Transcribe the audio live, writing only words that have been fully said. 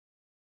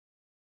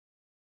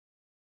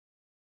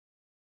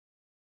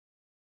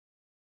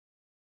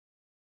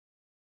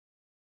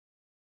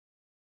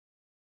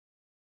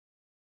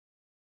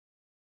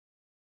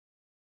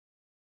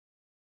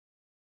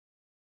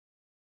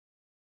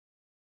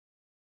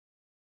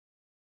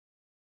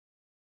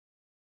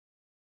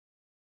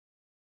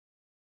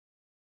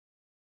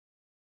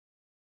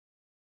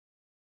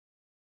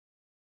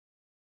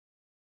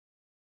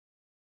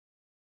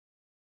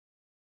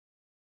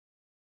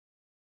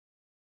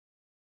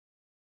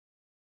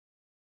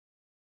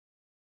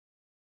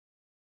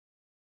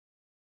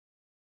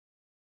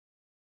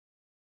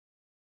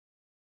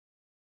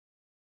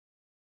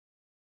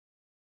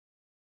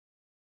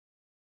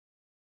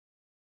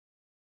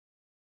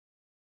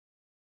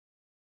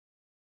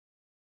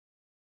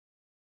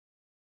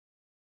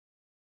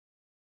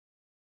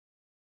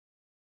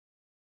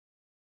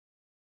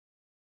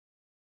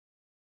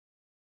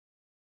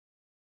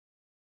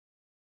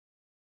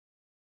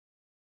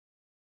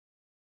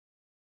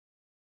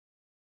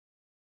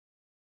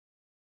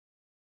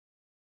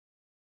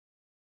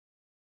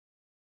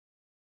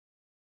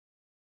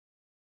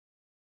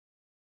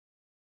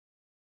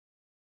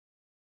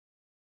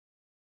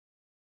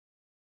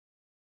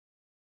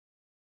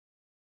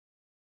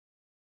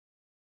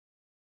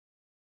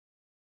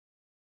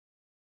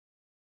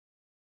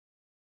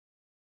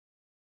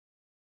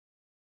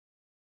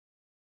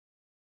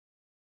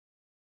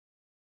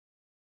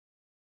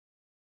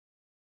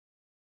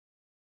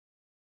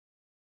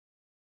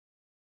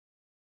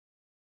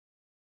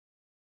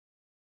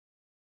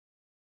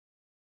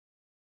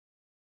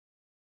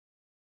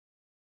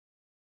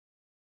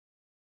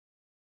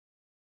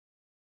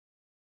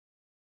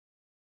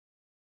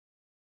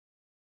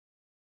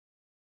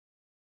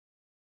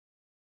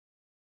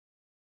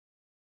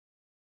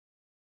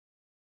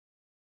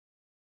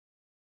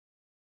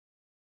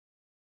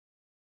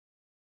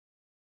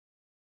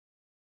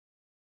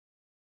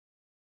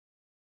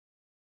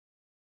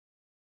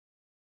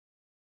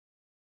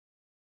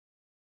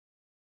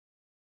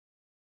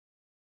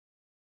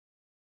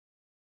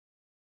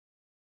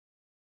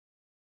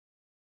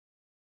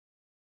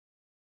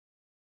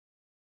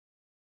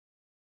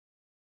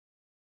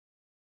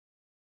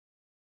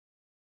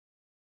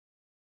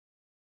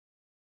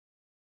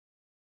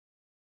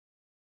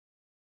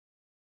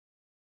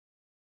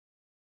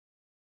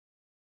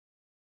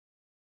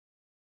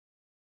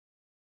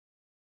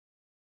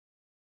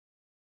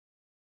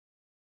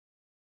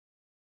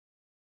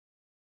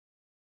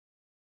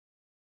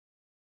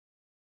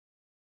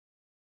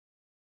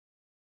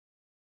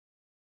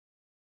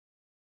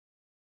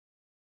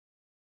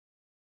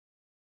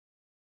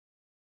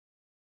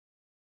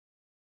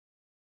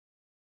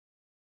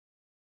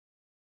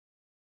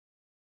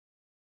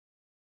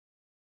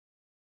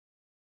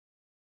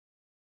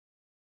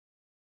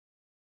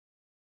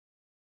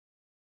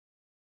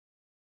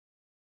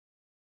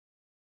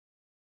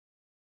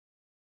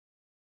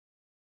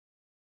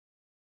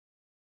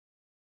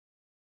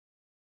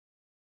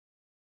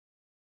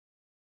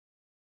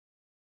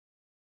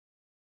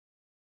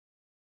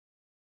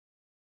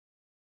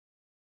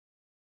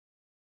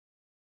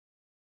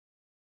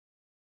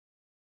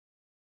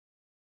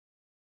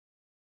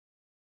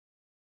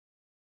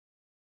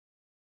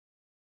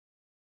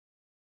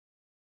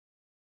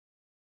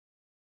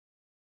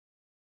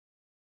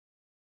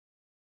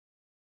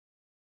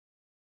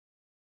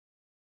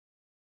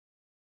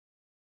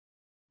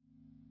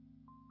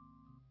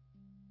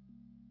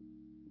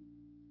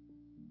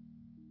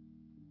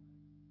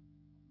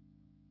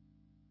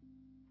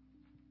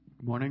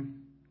Good morning.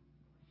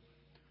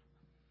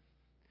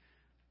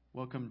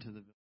 Welcome to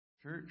the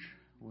church,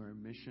 where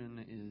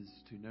mission is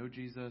to know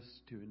Jesus,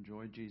 to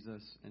enjoy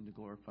Jesus, and to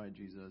glorify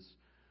Jesus.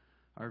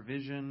 Our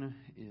vision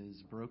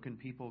is broken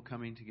people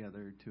coming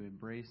together to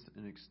embrace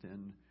and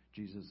extend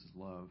Jesus'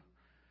 love.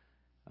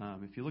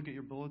 If you look at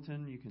your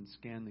bulletin, you can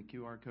scan the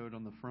QR code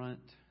on the front.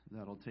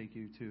 That'll take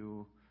you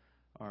to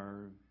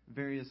our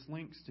various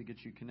links to get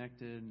you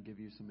connected and give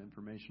you some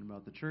information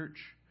about the church.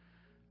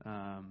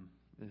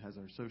 It has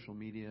our social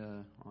media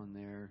on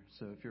there.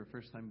 So if you're a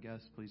first-time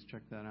guest, please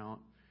check that out.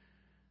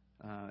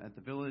 At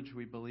the Village,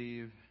 we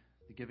believe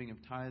the giving of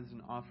tithes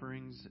and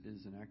offerings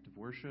is an act of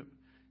worship.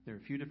 There are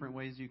a few different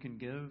ways you can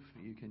give.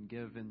 You can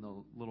give in the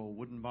little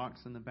wooden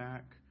box in the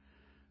back,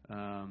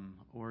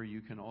 or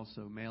you can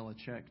also mail a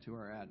check to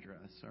our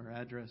address. Our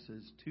address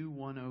is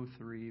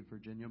 2103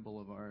 Virginia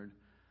Boulevard,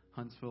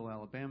 Huntsville,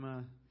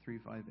 Alabama,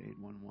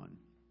 35811.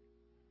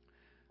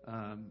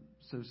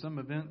 So some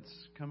events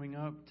coming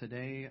up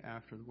today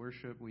after the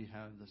worship. We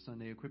have the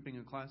Sunday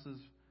equipping classes,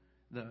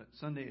 the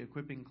Sunday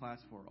equipping class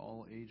for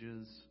all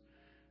ages.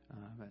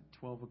 At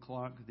 12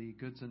 o'clock, the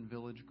Goodson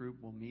Village group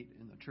will meet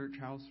in the church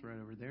house right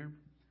over there.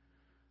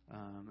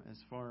 As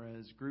far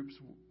as groups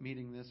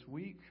meeting this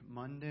week,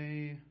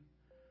 Monday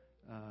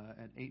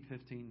at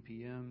 8:15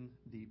 p.m.,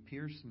 the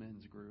Pierce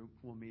Men's group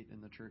will meet in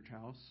the church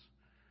house.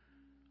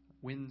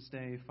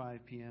 Wednesday,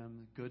 5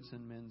 p.m.,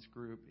 Goodson Men's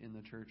group in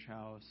the church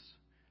house.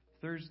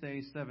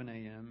 Thursday, 7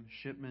 a.m.,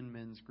 Shipman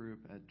Men's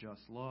Group at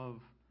Just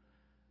Love.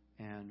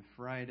 And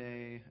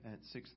Friday at 6